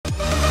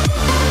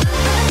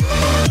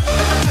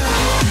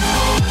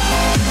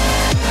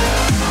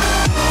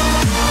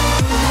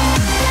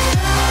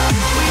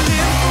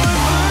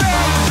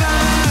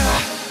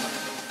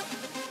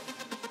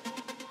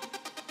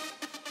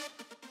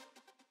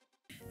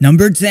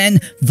Number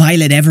 10.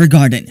 Violet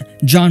Evergarden.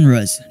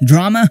 Genres: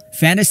 drama,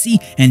 fantasy,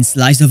 and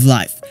slice of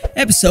life.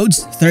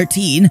 Episodes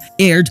 13,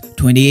 aired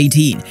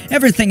 2018.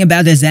 Everything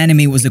about this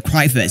anime was a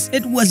cryfest.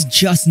 It was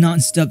just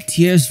non-stop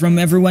tears from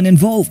everyone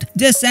involved.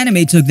 This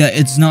anime took the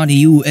 "it's not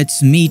you,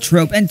 it's me"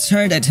 trope and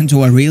turned it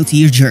into a real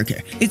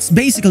tearjerker. It's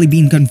basically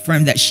been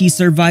confirmed that she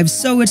survived,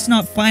 so it's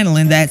not final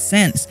in that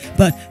sense.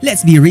 But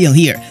let's be real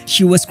here,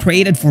 she was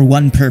created for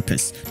one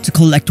purpose: to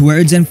collect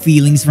words and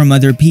feelings from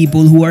other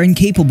people who are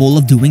incapable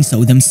of doing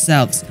so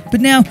themselves.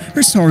 But now,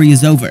 her story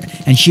is over,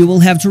 and she will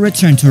have to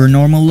return to her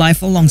normal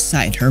life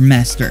alongside her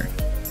master.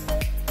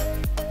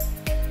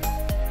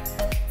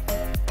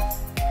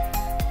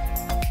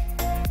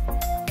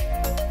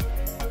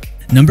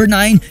 Number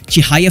 9.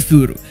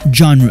 Chihayafuru.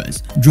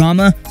 Genres: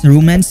 drama,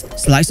 romance,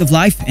 slice of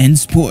life, and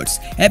sports.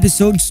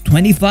 Episodes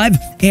 25,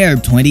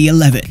 aired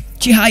 2011.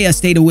 Chihaya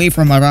stayed away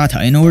from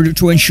Arata in order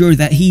to ensure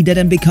that he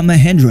didn't become a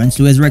hindrance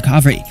to his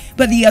recovery,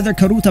 but the other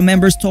Karuta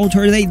members told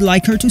her they'd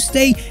like her to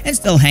stay and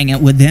still hang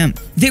out with them.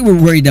 They were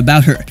worried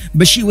about her,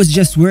 but she was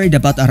just worried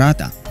about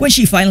Arata. When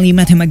she finally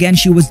met him again,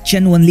 she was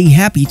genuinely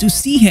happy to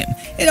see him.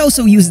 It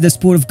also used the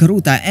sport of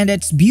Karuta and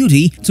its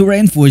beauty to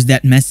reinforce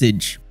that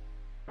message.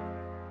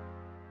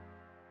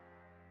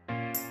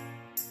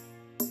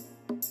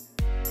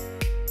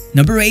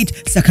 Number 8.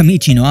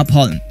 Sakamichi no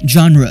Apollon.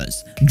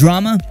 Genres: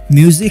 drama,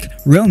 music,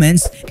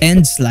 romance,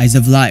 and slice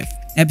of life.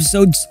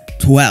 Episodes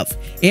 12,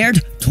 aired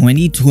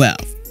 2012.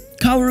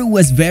 Kaoru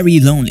was very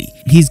lonely.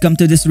 He's come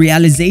to this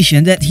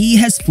realization that he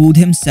has fooled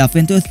himself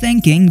into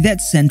thinking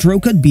that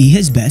Sentro could be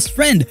his best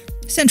friend.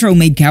 Sentro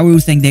made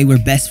Kaoru think they were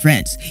best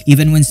friends,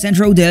 even when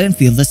Sentro didn't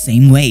feel the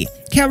same way.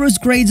 Kaoru's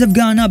grades have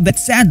gone up, but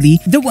sadly,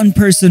 the one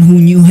person who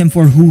knew him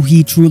for who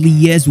he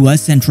truly is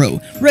was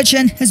Sentro.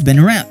 Richen has been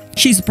around.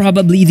 She's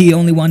probably the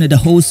only one in the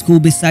whole school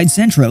besides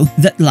Sentro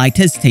that liked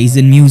his taste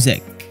in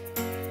music.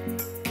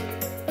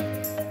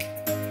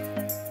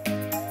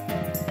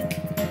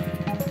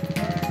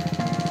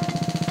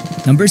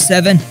 Number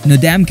 7.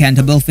 Nodame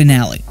Cantabile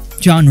Finale.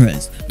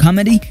 Genres: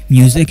 comedy,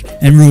 music,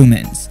 and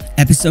romance.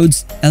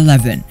 Episodes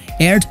 11,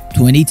 aired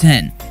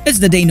 2010. It's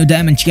the day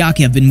Nodame and Chiaki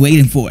have been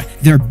waiting for,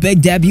 their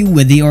big debut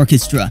with the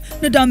orchestra.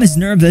 Nodame is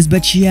nervous,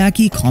 but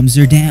Chiaki calms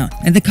her down,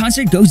 and the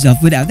concert goes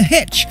off without a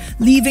hitch,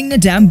 leaving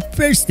Nodame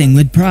bursting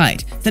with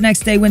pride. The next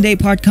day when they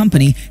part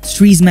company,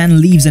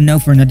 Streisman leaves a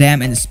note for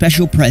Nodame and a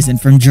special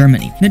present from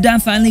Germany.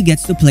 Nodame finally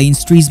gets to play in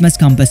Streisman's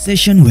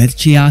composition with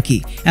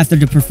Chiaki. After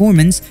the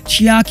performance,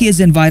 Chiaki is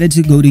invited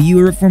to go to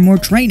Europe for more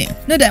training.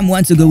 Nodame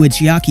wants to go with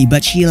Chiaki,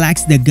 but she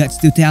lacks the guts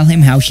to tell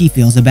him how she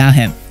feels about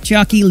him.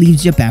 Chiaki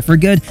leaves Japan for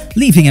good,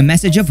 leaving a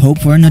message of hope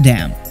for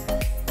Nodame.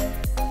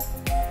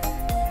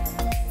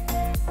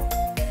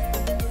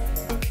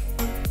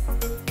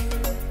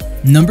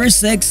 Number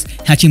 6.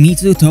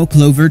 Hachimitsu to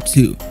Clover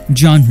II.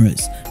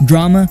 Genres: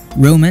 drama,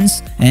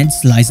 romance, and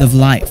slice of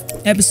life.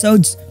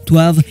 Episodes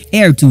 12,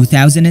 aired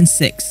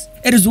 2006.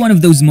 It is one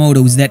of those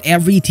mottos that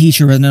every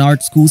teacher in an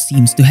art school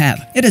seems to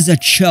have. It is a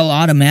chill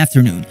autumn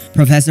afternoon.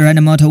 Professor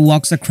Enomoto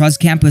walks across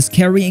campus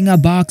carrying a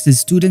box as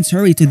students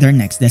hurry to their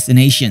next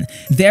destination.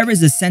 There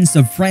is a sense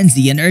of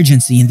frenzy and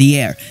urgency in the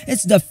air.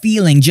 It's the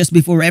feeling just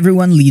before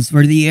everyone leaves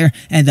for the year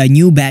and the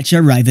new batch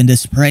arrive in the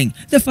spring.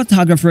 The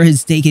photographer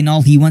has taken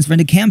all he wants from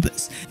the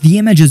campus. The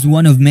image is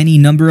one of many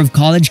number of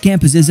college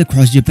campuses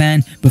across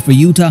Japan, but for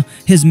Yuta,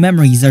 his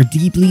memories are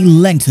deeply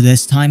linked to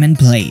this time and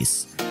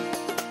place.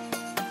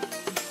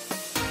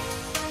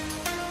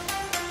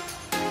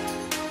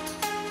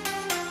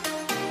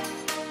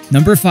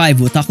 Number 5.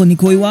 Wotaku ni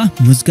Koi wa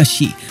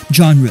Muzukashii.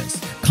 Genres: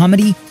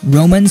 comedy,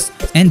 romance,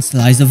 and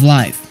slice of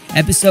life.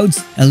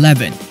 Episodes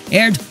 11,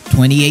 aired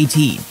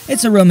 2018.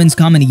 It's a romance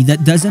comedy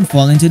that doesn't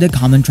fall into the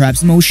common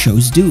traps most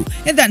shows do,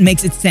 and that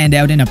makes it stand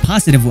out in a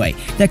positive way.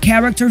 The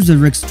characters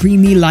are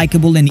extremely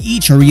likable and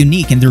each are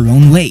unique in their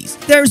own ways.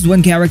 There's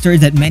one character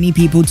that many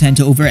people tend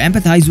to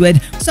over-empathize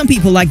with. Some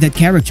people like that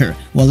character,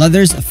 while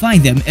others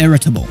find them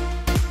irritable.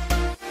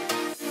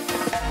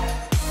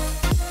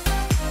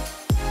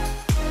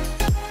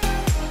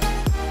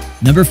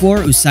 Number 4.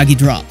 Usagi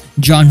Drop.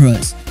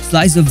 Genres: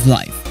 slice of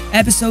life.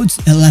 Episodes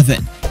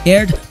 11,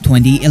 aired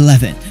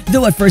 2011.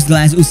 Though at first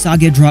glance,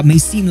 Usagi Drop may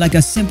seem like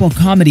a simple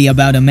comedy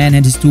about a man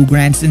and his 2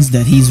 grandsons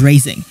that he's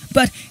raising,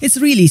 but it's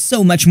really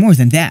so much more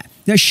than that.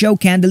 The show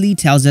candidly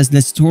tells us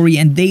the story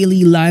and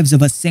daily lives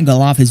of a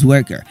single office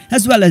worker,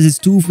 as well as his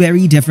 2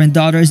 very different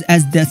daughters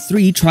as the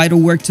 3 try to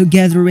work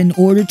together in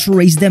order to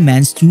raise the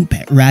man's 2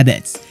 pet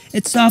rabbits.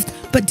 It's soft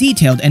but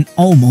detailed and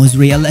almost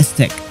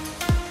realistic.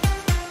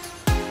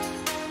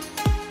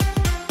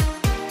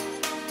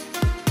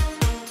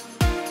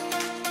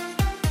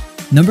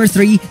 Number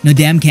 3.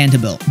 Nodame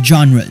Cantabile.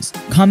 Genres: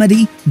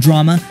 comedy,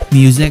 drama,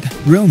 music,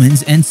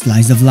 romance, and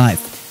slice of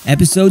life.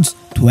 Episodes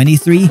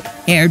 23,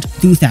 aired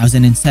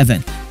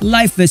 2007.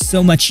 Life is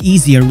so much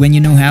easier when you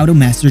know how to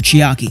master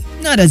Chiaki.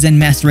 Not as in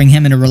mastering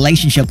him in a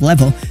relationship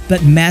level,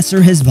 but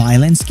master his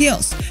violent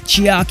skills.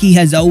 Chiaki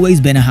has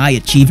always been a high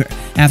achiever.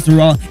 After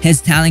all,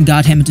 his talent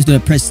got him into the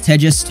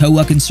prestigious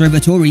Towa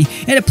Conservatory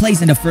and a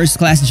place in the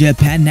first-class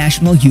Japan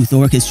National Youth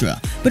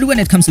Orchestra. But when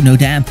it comes to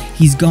Nodame,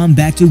 he's gone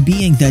back to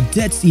being the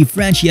ditzy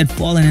friend she had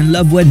fallen in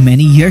love with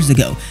many years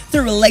ago.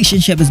 Their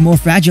relationship is more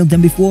fragile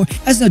than before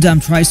as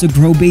Nodame tries to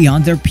grow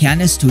beyond their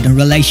pianist-student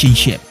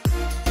relationship.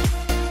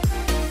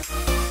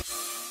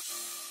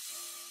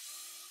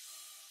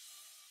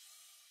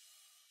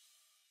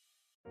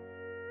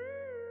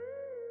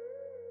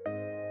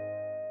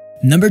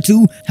 Number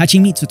 2.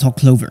 Hachimitsu to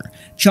Clover.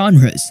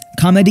 Genres: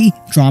 comedy,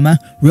 drama,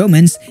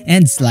 romance,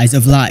 and slice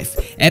of life.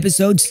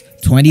 Episodes: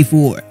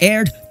 24,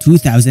 aired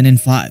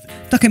 2005.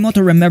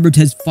 Takemoto remembered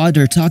his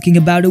father talking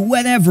about it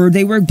whenever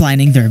they were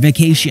planning their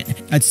vacation.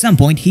 At some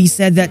point, he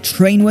said that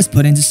train was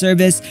put into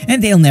service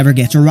and they'll never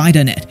get to ride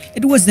on it.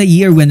 It was the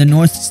year when the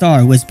North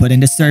Star was put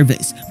into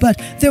service,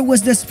 but there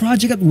was this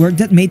project at work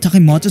that made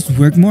Takemoto's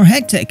work more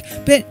hectic.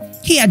 But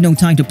he had no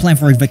time to plan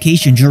for a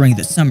vacation during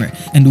the summer,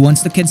 and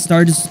once the kids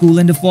started school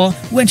in the fall,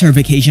 winter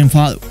vacation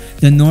followed.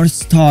 The North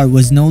Star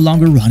was no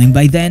longer running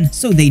by then,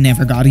 so they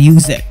never got to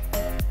use it.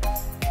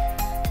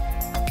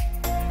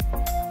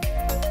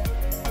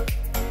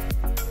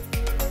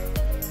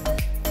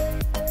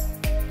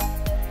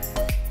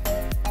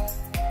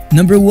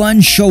 Number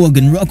 1. Shouwa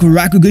Genroku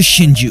Rakugo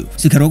Shinjuu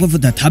Sukeroku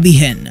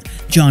Futatabi-hen.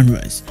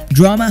 Genres: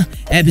 drama,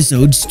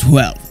 episodes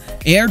 12.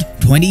 Aired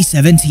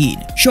 2017.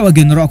 Shouwa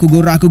Genroku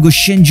Rakugo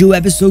Shinjuu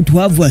episode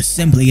 12 was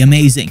simply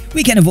amazing.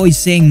 We can avoid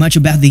saying much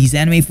about these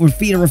anime for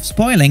fear of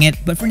spoiling it,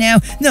 but for now,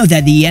 know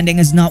that the ending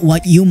is not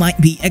what you might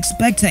be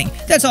expecting.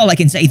 That's all I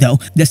can say though.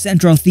 The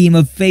central theme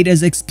of fate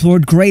is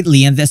explored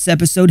greatly in this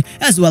episode,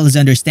 as well as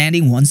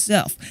understanding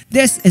oneself.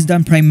 This is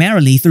done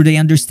primarily through the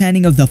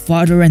understanding of the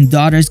father and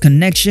daughter's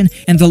connection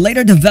and the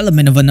later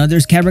development of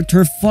another's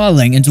character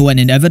falling into an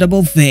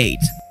inevitable fate.